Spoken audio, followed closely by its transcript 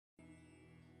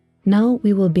Now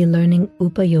we will be learning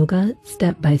Upa Yoga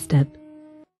step by step.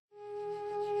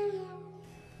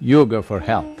 Yoga for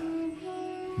health.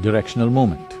 Directional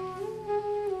movement.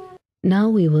 Now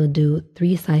we will do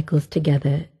 3 cycles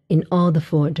together in all the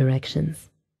 4 directions.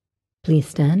 Please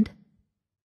stand.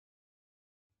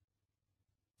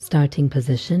 Starting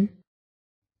position.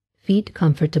 Feet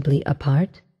comfortably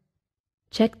apart.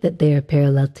 Check that they are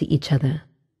parallel to each other.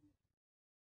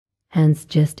 Hands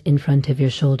just in front of your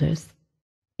shoulders.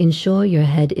 Ensure your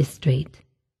head is straight.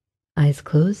 Eyes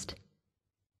closed.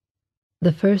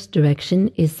 The first direction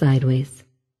is sideways.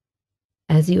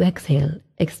 As you exhale,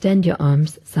 extend your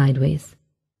arms sideways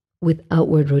with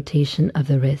outward rotation of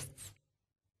the wrists.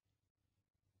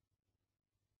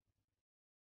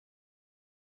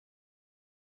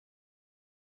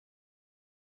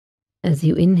 As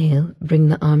you inhale, bring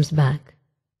the arms back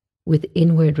with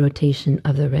inward rotation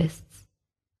of the wrists.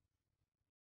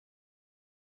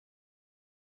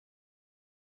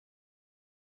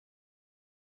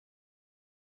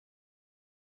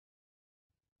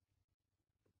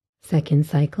 Second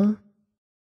cycle.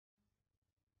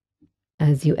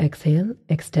 As you exhale,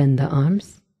 extend the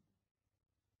arms.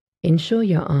 Ensure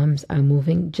your arms are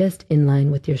moving just in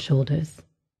line with your shoulders.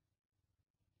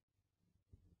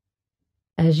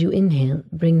 As you inhale,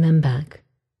 bring them back.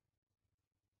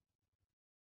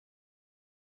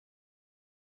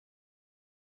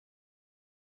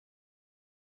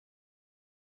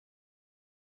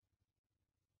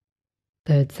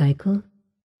 Third cycle.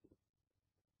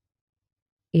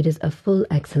 It is a full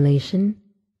exhalation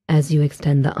as you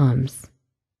extend the arms.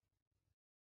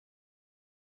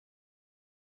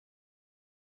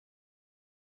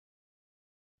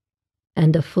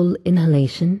 And a full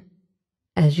inhalation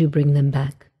as you bring them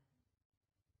back.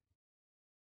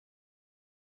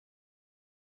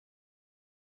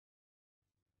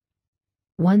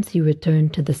 Once you return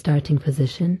to the starting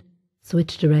position,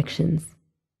 switch directions.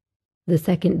 The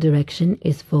second direction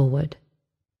is forward.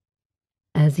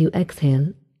 As you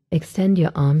exhale, extend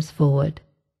your arms forward.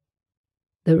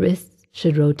 The wrists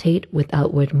should rotate with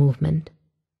outward movement.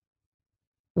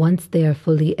 Once they are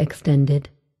fully extended,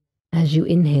 as you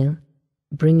inhale,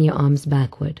 bring your arms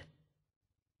backward.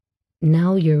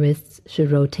 Now your wrists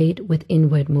should rotate with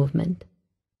inward movement.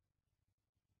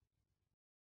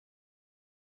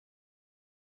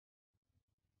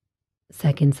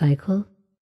 Second cycle.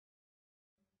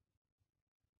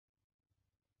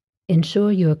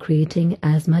 Ensure you are creating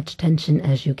as much tension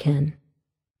as you can.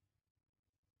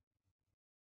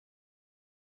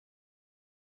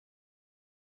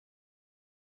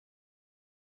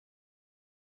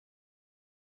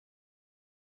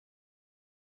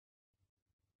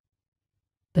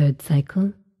 Third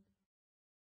cycle.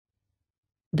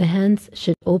 The hands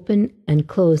should open and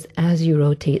close as you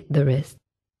rotate the wrist.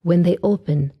 When they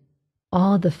open,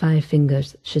 all the 5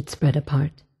 fingers should spread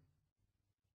apart.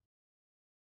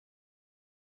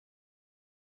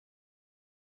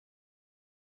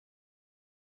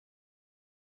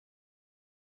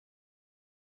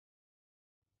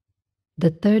 The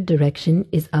third direction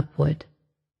is upward.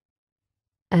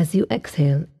 As you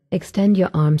exhale, extend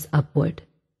your arms upward.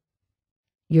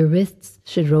 Your wrists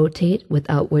should rotate with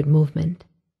outward movement.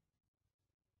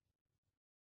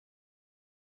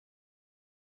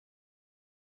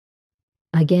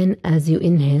 Again, as you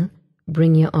inhale,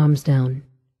 bring your arms down.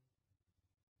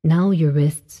 Now your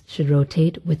wrists should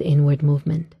rotate with inward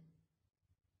movement.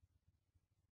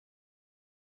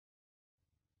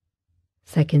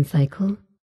 Second cycle.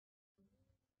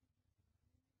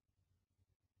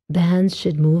 The hands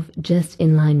should move just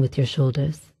in line with your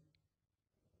shoulders.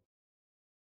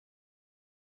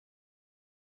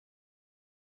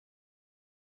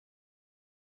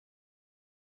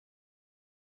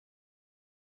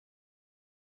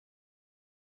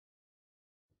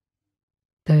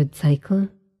 Third cycle.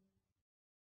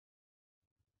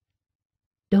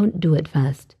 Don't do it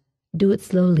fast. Do it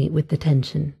slowly with the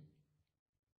tension.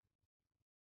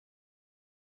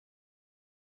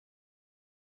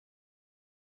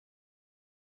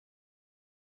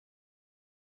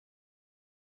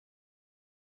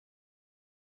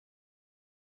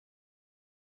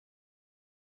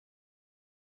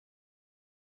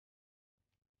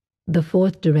 The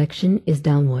fourth direction is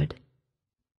downward.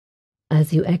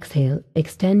 As you exhale,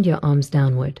 extend your arms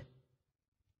downward.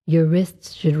 Your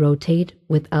wrists should rotate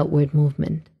with outward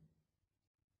movement.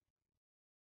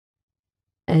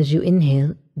 As you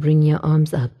inhale, bring your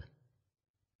arms up.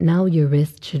 Now your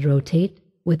wrists should rotate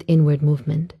with inward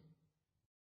movement.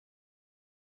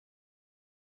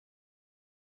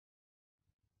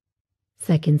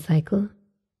 Second cycle.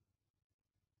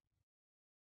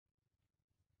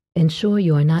 Ensure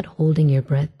you are not holding your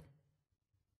breath.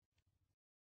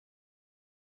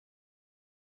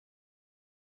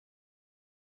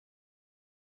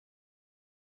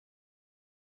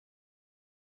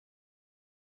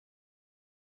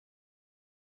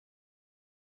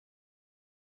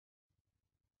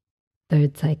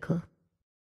 Third cycle.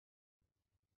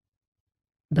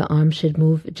 The arms should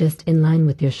move just in line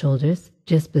with your shoulders,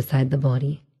 just beside the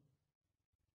body.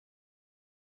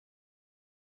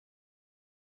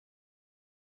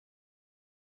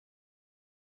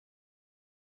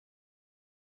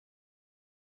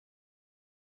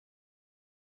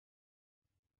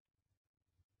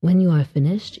 When you are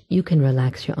finished, you can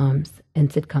relax your arms and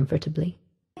sit comfortably.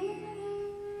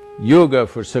 Yoga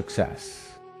for success.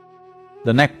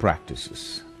 The neck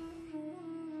practices.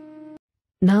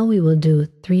 Now we will do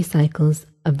 3 cycles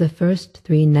of the first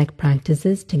 3 neck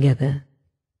practices together.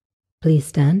 Please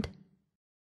stand.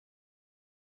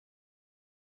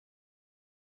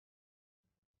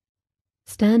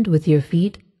 Stand with your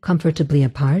feet comfortably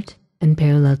apart and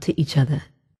parallel to each other.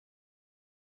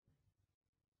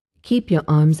 Keep your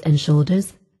arms and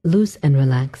shoulders loose and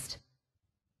relaxed.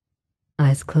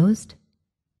 Eyes closed.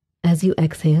 As you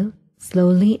exhale,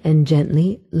 slowly and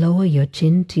gently lower your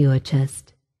chin to your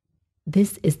chest.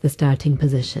 This is the starting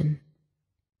position.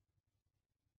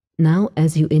 Now,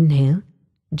 as you inhale,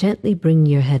 gently bring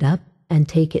your head up and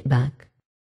take it back.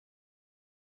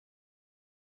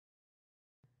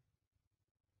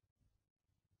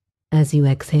 As you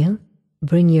exhale,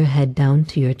 bring your head down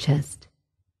to your chest.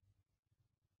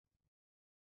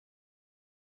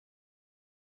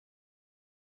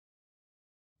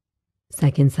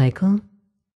 Second cycle.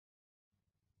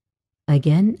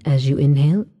 Again, as you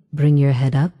inhale, bring your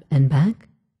head up and back.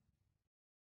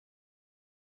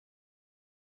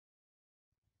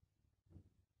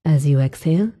 As you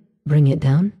exhale, bring it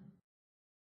down.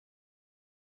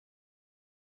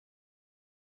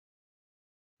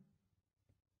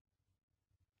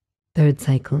 Third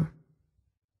cycle.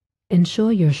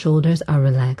 Ensure your shoulders are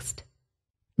relaxed.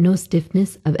 No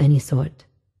stiffness of any sort.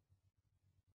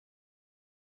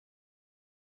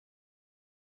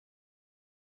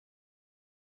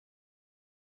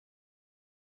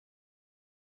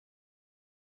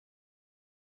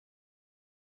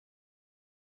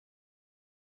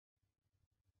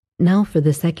 Now for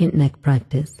the second neck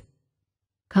practice.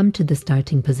 Come to the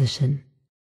starting position.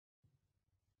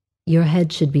 Your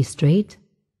head should be straight,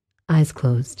 eyes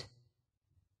closed.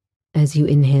 As you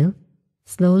inhale,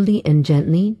 slowly and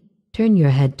gently turn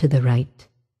your head to the right.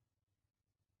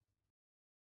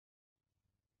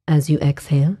 As you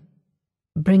exhale,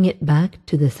 bring it back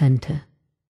to the center.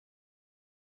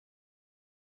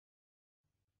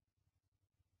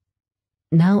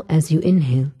 Now, as you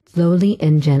inhale, slowly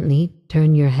and gently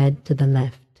turn your head to the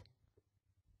left.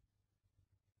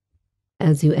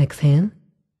 As you exhale,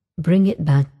 bring it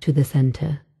back to the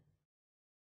center.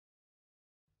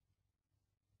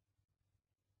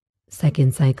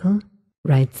 Second cycle,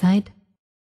 right side.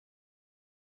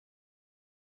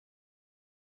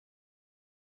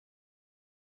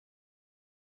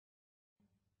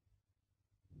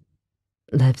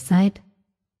 Left side.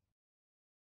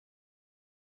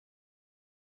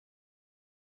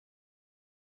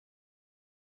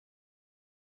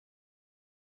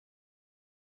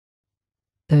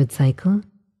 Third cycle.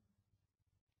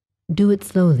 Do it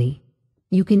slowly.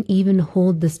 You can even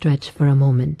hold the stretch for a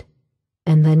moment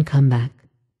and then come back.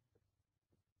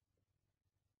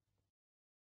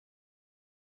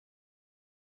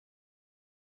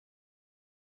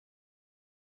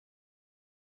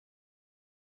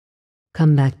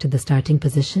 Come back to the starting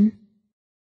position.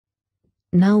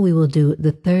 Now we will do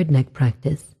the third neck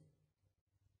practice.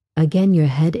 Again, your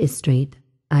head is straight,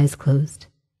 eyes closed.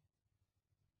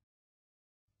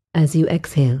 As you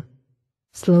exhale,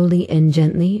 slowly and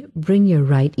gently bring your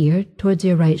right ear towards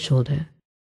your right shoulder.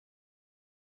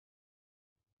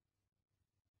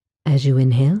 As you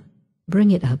inhale,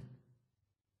 bring it up.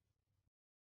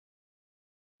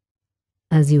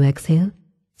 As you exhale,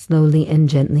 slowly and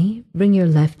gently bring your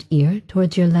left ear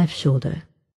towards your left shoulder.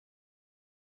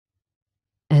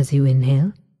 As you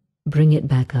inhale, bring it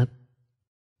back up.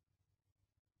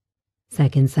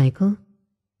 Second cycle.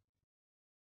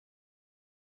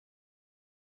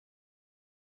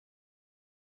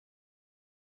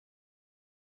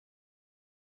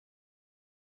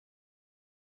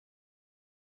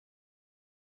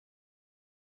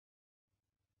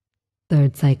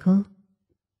 Third cycle.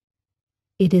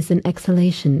 It is an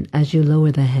exhalation as you lower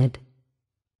the head.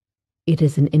 It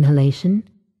is an inhalation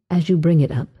as you bring it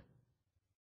up.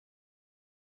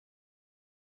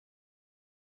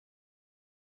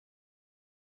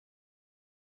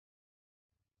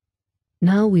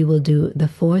 Now we will do the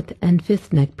fourth and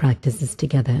fifth neck practices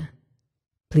together.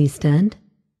 Please stand.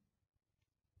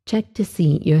 Check to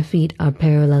see your feet are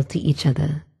parallel to each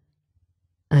other.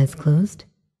 Eyes closed.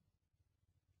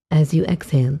 As you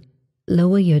exhale,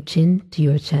 lower your chin to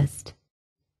your chest.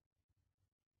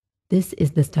 This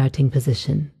is the starting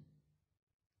position.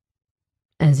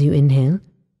 As you inhale,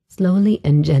 slowly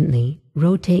and gently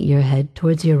rotate your head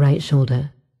towards your right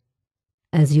shoulder.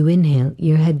 As you inhale,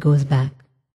 your head goes back.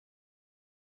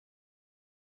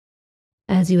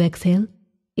 As you exhale,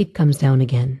 it comes down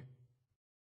again.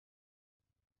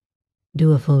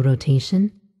 Do a full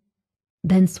rotation,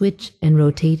 then switch and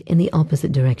rotate in the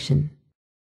opposite direction.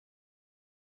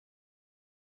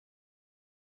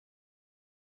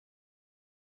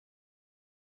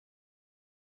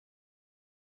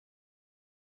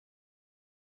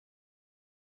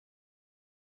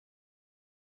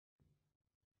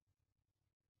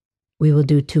 We will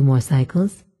do 2 more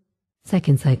cycles.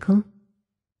 Second cycle,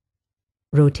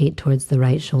 rotate towards the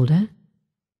right shoulder.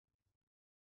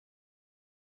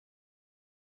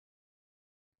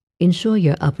 Ensure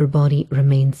your upper body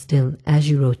remains still as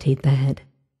you rotate the head.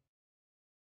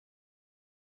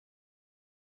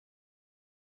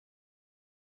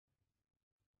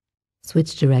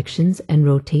 Switch directions and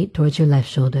rotate towards your left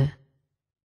shoulder.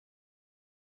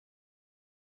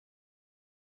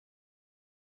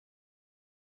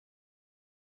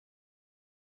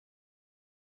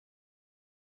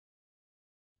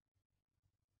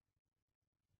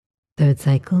 Third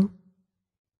cycle.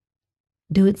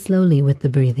 Do it slowly with the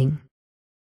breathing.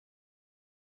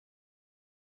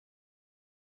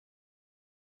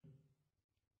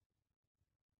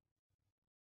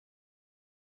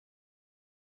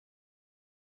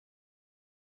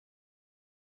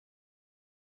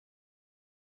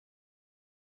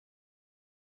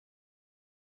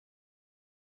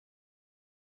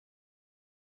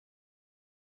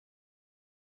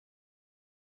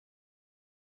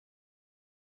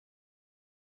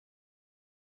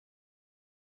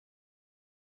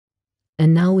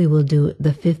 And now we will do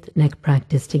the 5th neck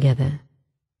practice together.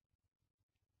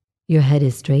 Your head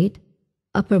is straight,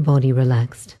 upper body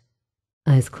relaxed,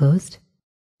 eyes closed.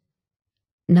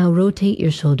 Now rotate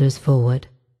your shoulders forward.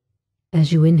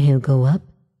 As you inhale, go up.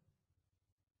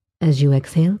 As you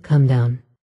exhale, come down.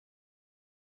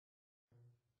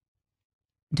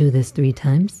 Do this 3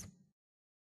 times.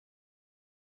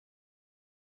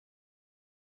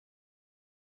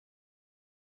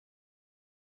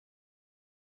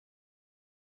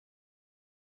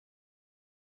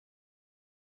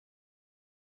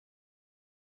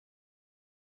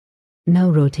 Now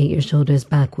rotate your shoulders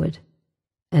backward.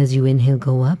 As you inhale,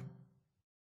 go up.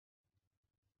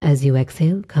 As you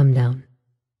exhale, come down.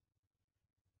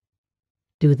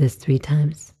 Do this 3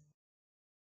 times.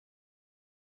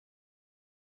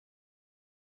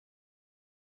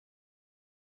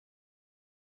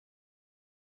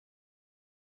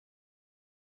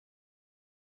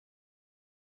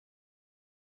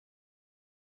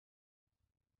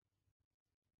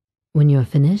 When you're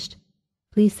finished,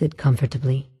 please sit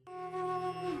comfortably.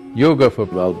 Yoga for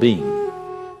well-being.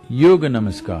 Yoga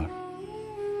Namaskar.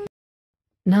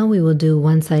 Now we will do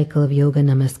 1 cycle of Yoga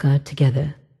Namaskar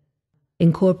together,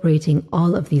 incorporating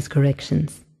all of these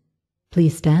corrections.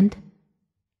 Please stand.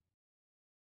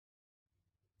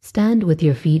 Stand with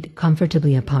your feet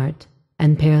comfortably apart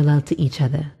and parallel to each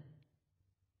other.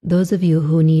 Those of you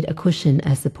who need a cushion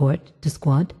as support to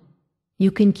squat,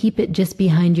 you can keep it just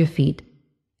behind your feet,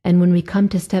 and when we come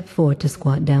to step 4 to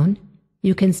squat down,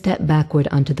 you can step backward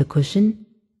onto the cushion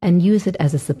and use it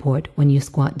as a support when you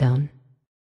squat down.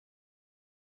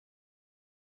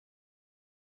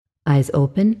 Eyes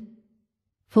open.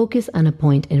 Focus on a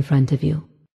point in front of you.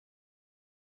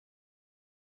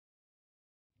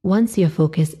 Once your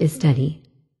focus is steady,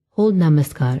 hold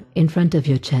Namaskar in front of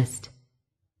your chest.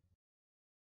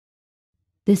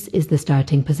 This is the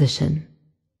starting position.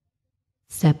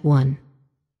 Step 1.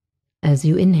 As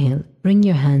you inhale, bring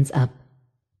your hands up.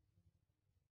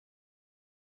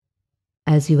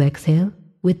 As you exhale,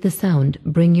 with the sound,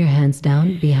 bring your hands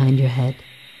down behind your head.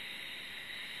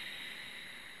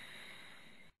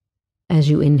 As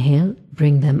you inhale,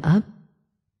 bring them up.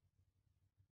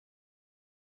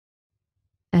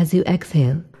 As you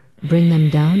exhale, bring them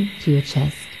down to your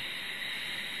chest.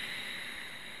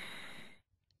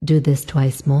 Do this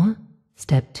twice more.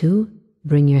 Step 2,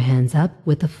 bring your hands up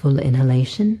with a full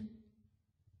inhalation.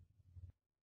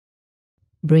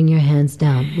 Bring your hands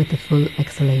down with a full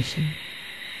exhalation.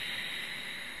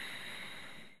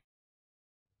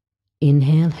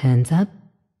 Inhale, hands up.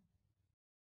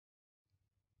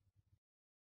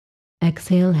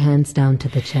 Exhale, hands down to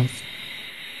the chest.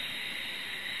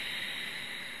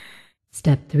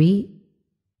 Step 3,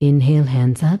 inhale,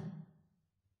 hands up.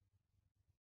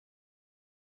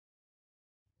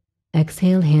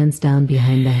 Exhale, hands down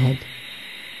behind the head.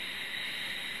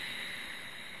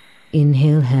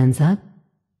 Inhale, hands up.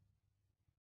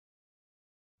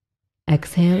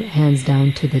 Exhale, hands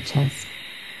down to the chest.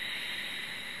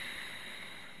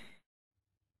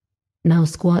 Now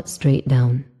squat straight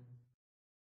down.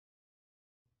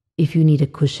 If you need a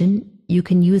cushion, you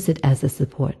can use it as a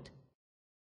support.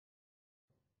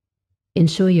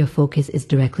 Ensure your focus is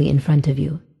directly in front of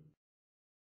you.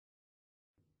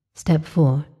 Step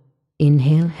 4.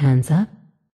 Inhale, hands up.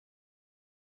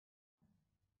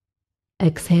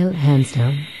 Exhale, hands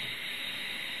down.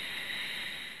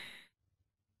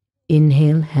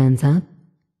 Inhale, hands up.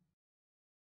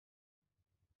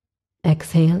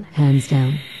 Exhale, hands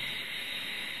down.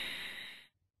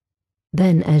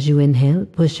 Then, as you inhale,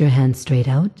 push your hands straight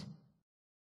out.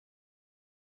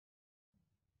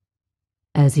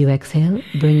 As you exhale,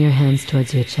 bring your hands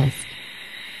towards your chest.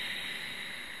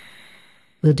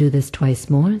 We'll do this twice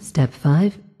more. Step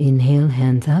 5. Inhale,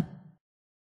 hands up.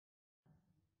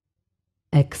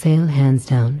 Exhale, hands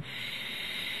down.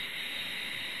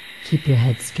 Keep your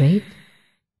head straight.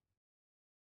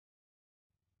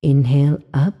 Inhale,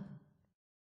 up.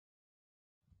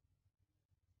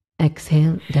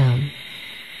 Exhale, down.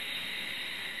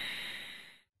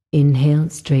 Inhale,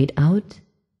 straight out.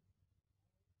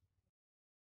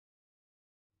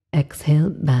 Exhale,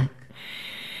 back.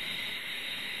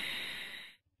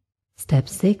 Step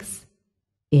 6.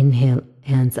 Inhale,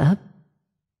 hands up.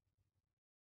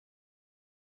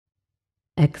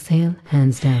 Exhale,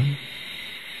 hands down.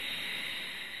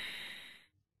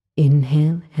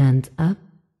 Inhale, hands up.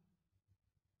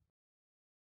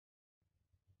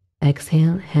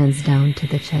 Exhale, hands down to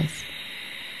the chest.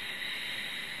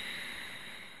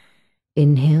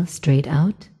 Inhale, straight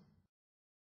out.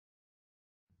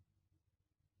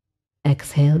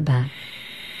 Exhale, back.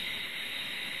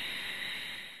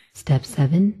 Step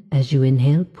 7. As you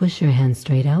inhale, push your hands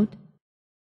straight out.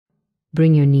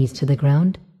 Bring your knees to the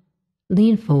ground.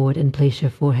 Lean forward and place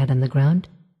your forehead on the ground.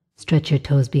 Stretch your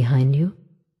toes behind you.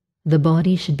 The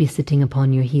body should be sitting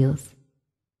upon your heels.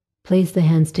 Place the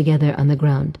hands together on the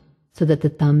ground so that the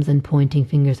thumbs and pointing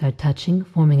fingers are touching,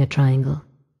 forming a triangle.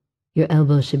 Your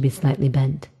elbows should be slightly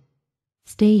bent.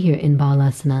 Stay here in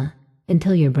Balasana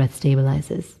until your breath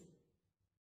stabilizes.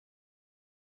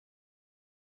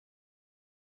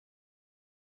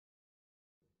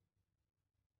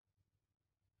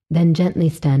 Then gently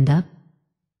stand up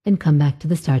and come back to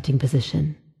the starting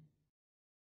position.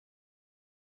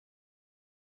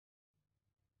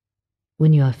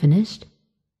 When you are finished,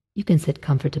 you can sit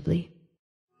comfortably.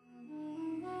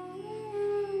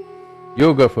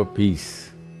 Yoga for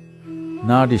peace,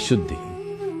 Nadi Shuddhi.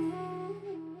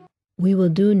 We will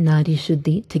do Nadi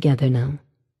Shuddhi together now.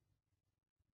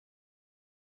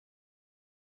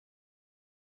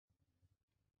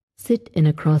 Sit in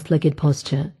a cross-legged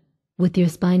posture with your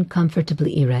spine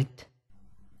comfortably erect.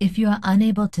 If you are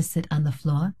unable to sit on the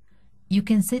floor, you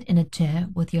can sit in a chair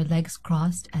with your legs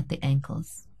crossed at the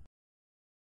ankles.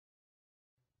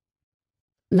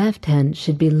 Left hand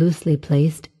should be loosely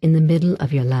placed in the middle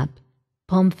of your lap,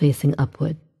 palm facing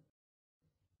upward.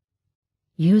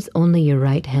 Use only your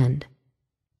right hand.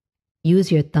 Use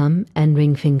your thumb and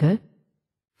ring finger.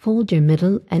 Fold your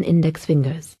middle and index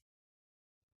fingers.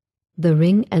 The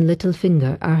ring and little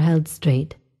finger are held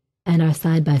straight and are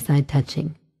side by side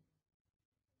touching.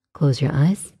 Close your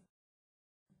eyes.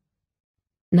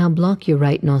 Now block your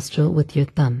right nostril with your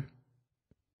thumb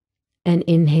and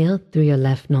inhale through your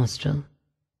left nostril.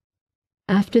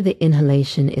 After the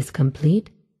inhalation is complete,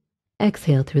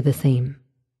 exhale through the same.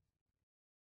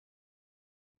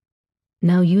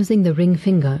 Now using the ring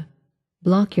finger,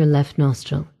 block your left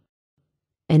nostril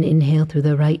and inhale through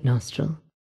the right nostril.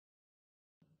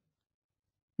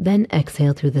 Then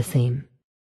exhale through the same.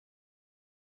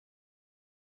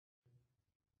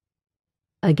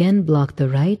 Again, block the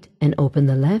right and open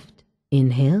the left.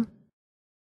 Inhale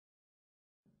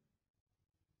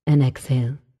and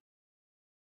exhale.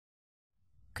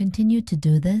 Continue to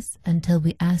do this until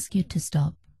we ask you to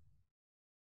stop.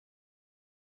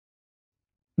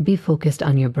 Be focused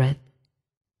on your breath.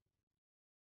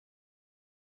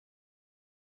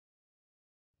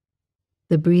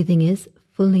 The breathing is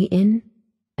fully in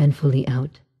and fully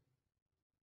out.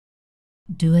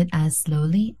 Do it as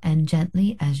slowly and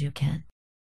gently as you can.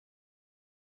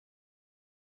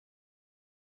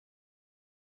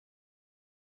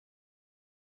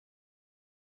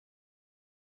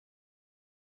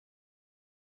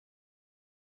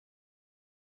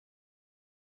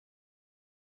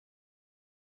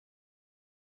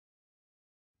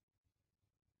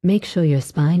 Make sure your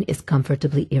spine is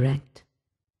comfortably erect.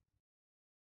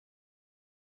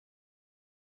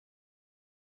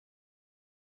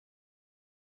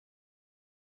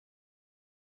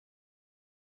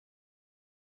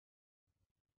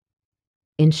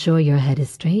 ensure your head is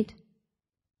straight.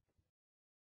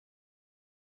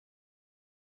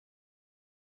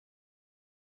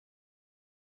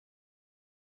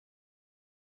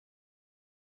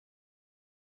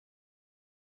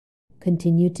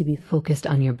 Continue to be focused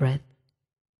on your breath.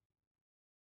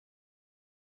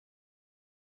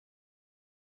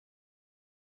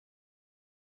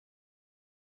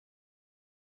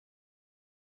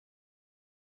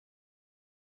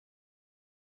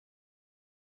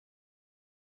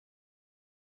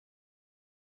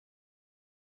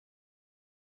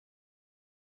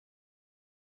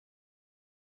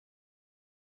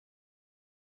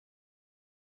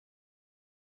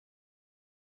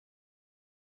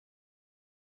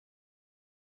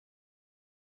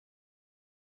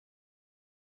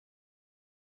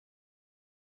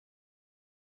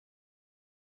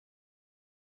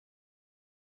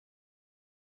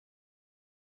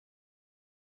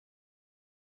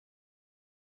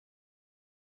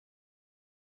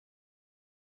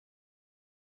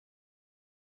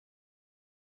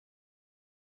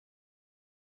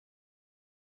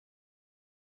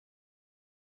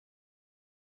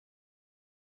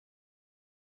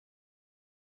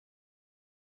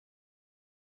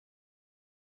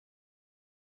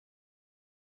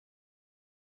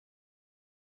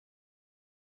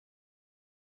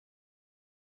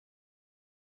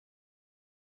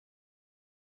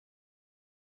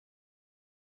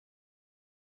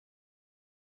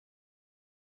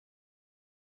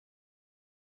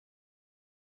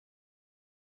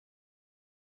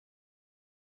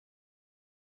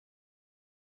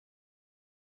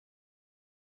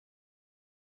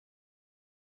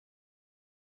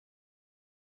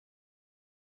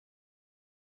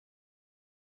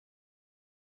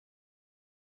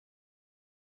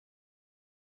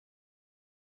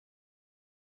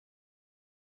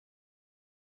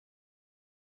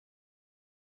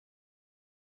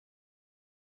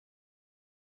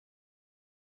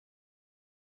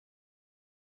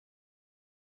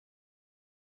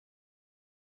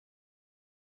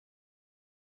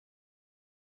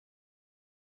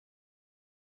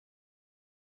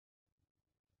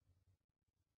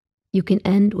 You can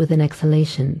end with an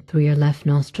exhalation through your left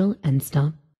nostril and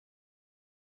stop.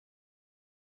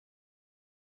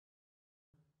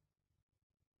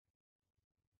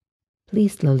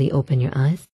 Please slowly open your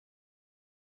eyes.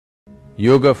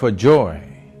 Yoga for joy,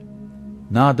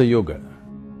 Nada Yoga.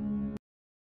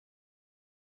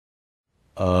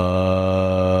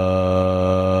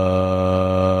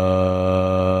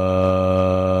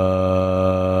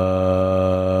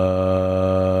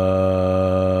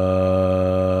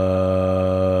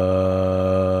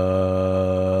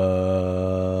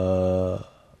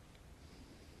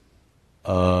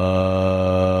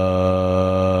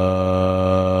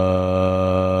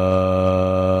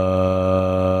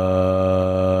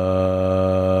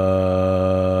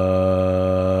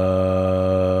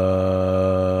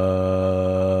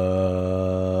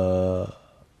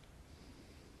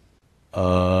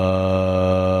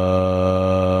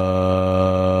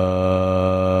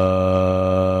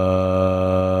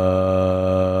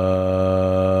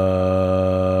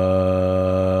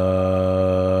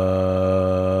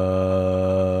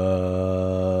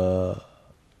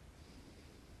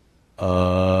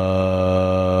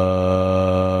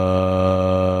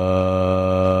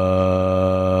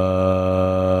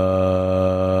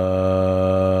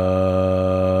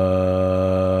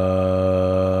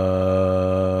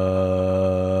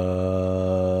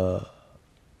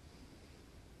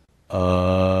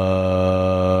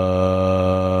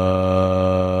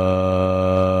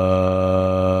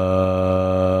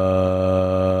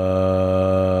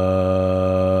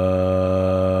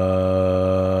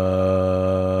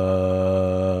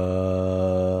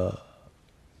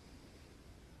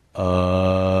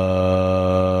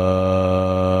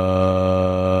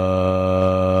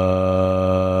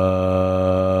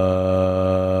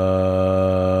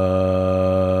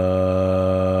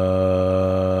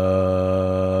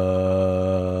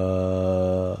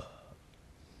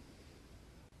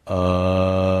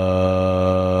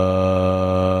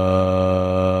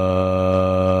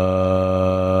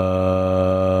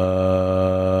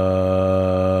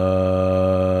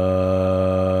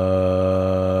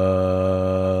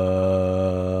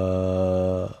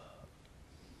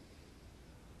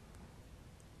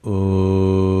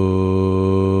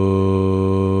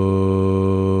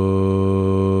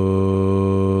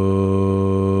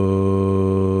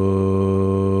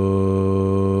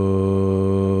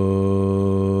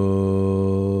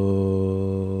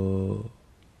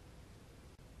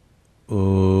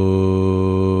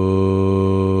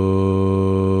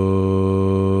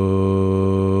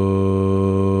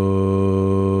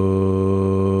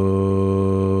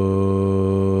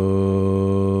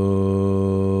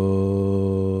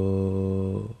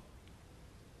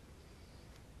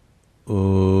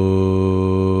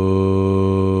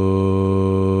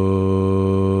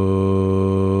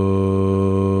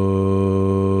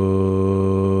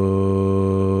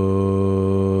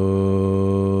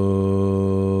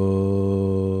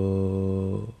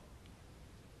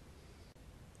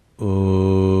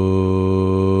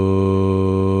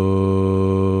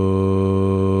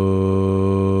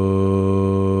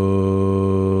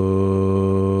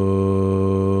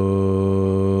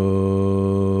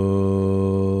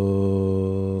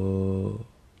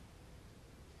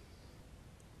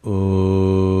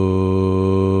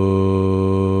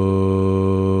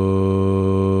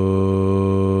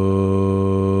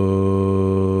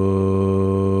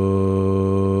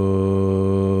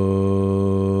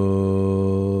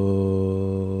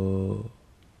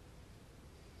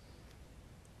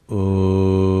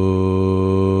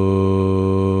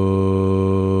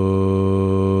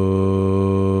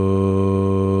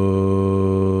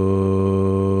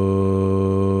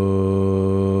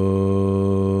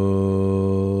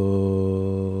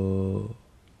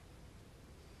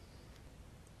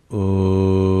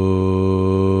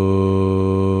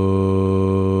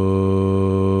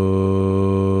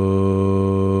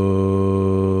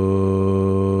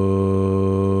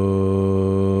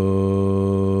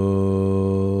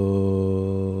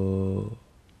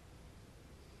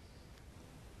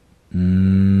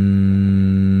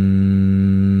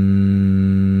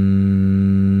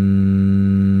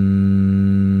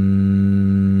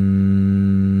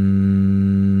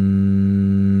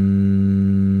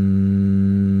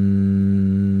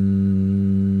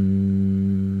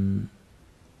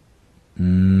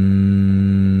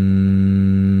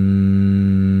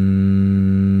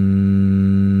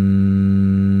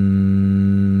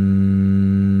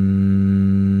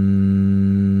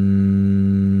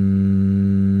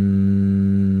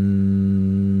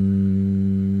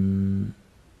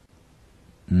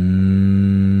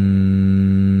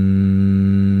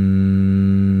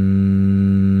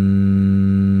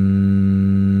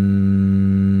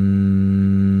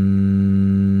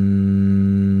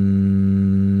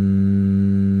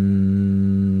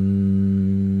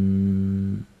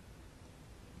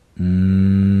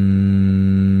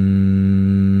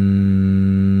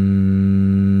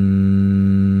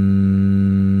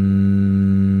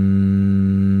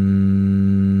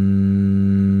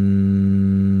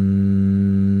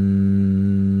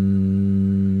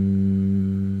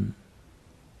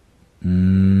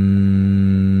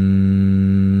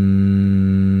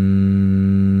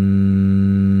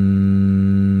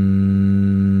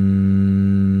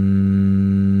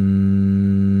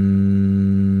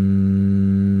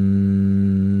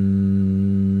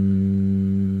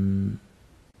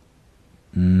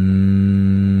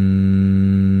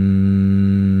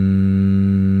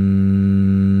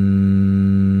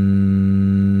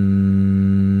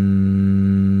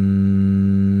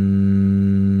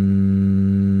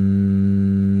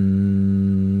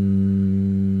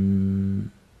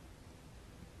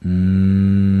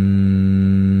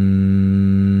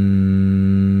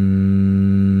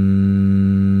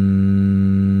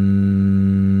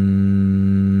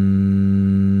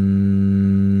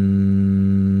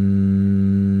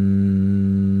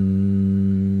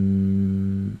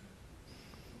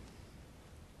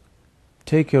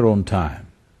 Take your own time.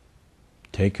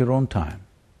 Take your own time.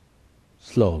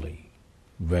 Slowly,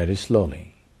 very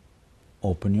slowly,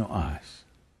 open your eyes.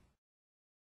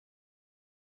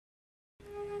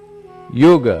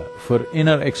 Yoga for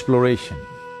inner exploration.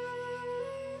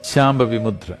 Shambhavi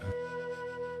Mudra.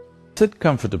 Sit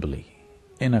comfortably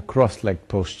in a cross-legged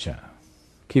posture.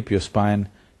 Keep your spine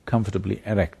comfortably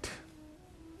erect.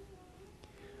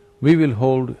 We will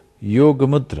hold Yoga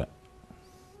Mudra.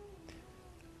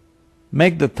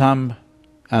 Make the thumb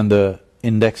and the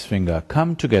index finger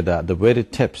come together at the very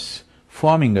tips,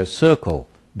 forming a circle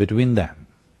between them.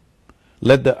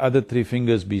 Let the other three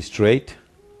fingers be straight,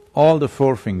 all the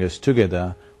four fingers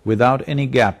together without any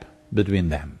gap between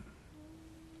them.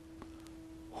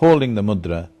 Holding the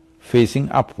mudra facing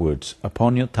upwards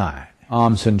upon your thigh,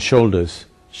 arms and shoulders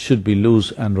should be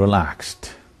loose and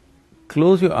relaxed.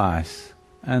 Close your eyes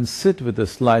and sit with a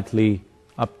slightly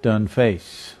upturned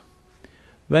face.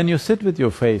 When you sit with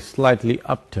your face slightly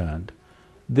upturned,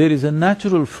 there is a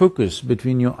natural focus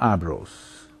between your eyebrows.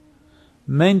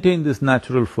 Maintain this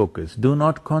natural focus, do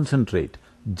not concentrate,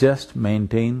 just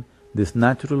maintain this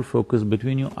natural focus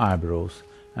between your eyebrows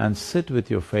and sit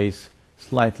with your face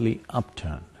slightly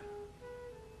upturned,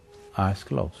 eyes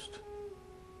closed.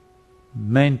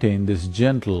 Maintain this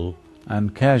gentle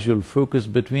and casual focus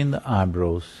between the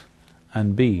eyebrows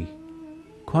and be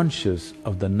conscious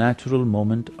of the natural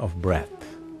moment of breath.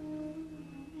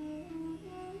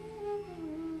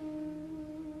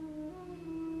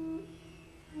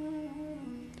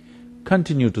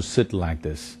 Continue to sit like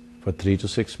this for 3 to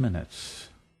 6 minutes.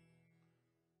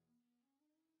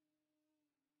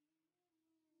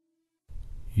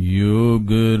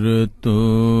 Yogarato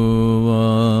va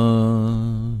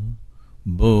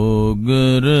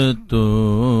bhogarato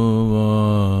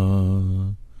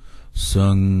va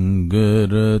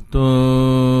sangarato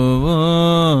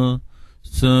va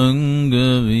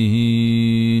sangavina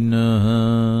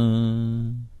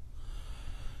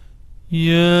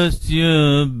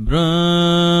yasya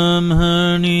brahmani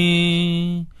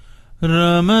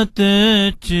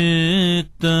ramate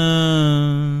chittam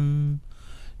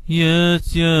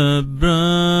yasya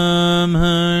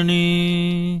brahmani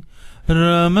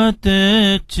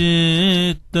ramate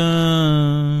chittam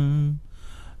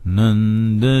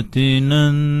nandati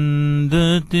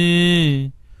nandati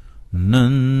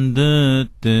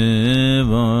nandate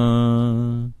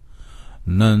va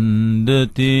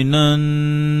nandati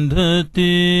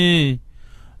nandati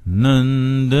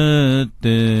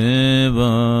nandate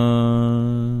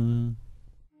va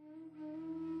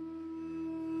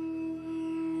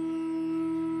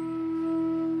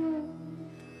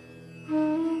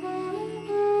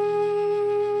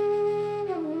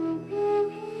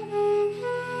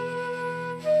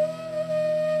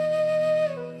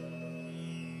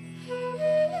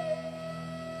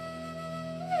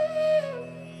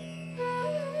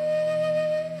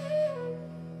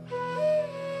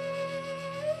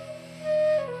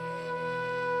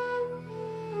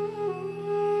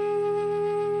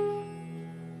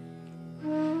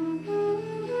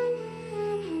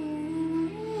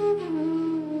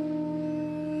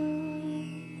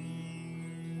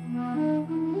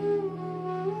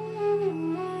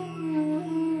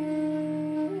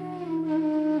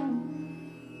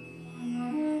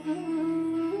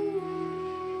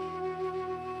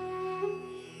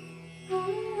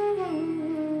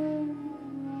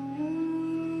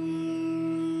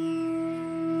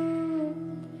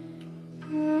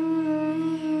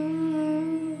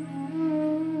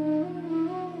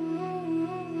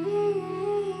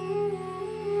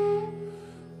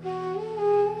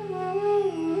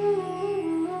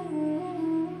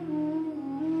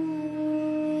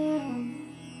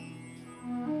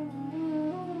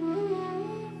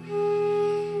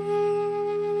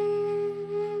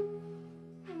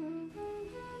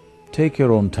Take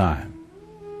your own time.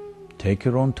 Take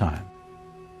your own time.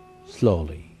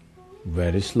 Slowly,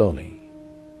 very slowly,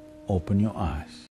 open your eyes.